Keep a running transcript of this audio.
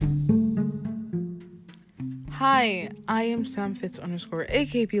Hi, I am Sam Fitz _ a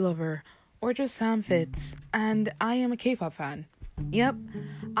KP lover, or just Sam Fitz, and I am a K-pop fan. Yep,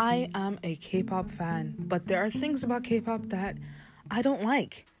 I am a K-pop fan, but there are things about K-pop that I don't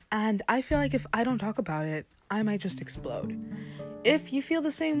like, and I feel like if I don't talk about it, I might just explode. If you feel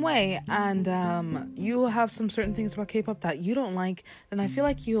the same way, and you have some certain things about K-pop that you don't like, then I feel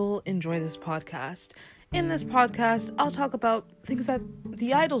like you'll enjoy this podcast. In this podcast, I'll talk about things that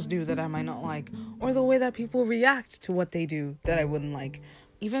the idols do that I might not like, or the way that people react to what they do that I wouldn't like,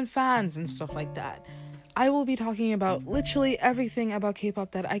 even fans and stuff like that. I will be talking about literally everything about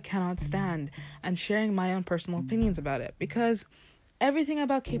K-pop that I cannot stand, and sharing my own personal opinions about it, because everything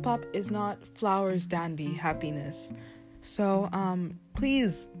about K-pop is not flowers, dandy, happiness. So,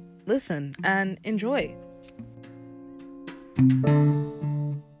 please listen and enjoy.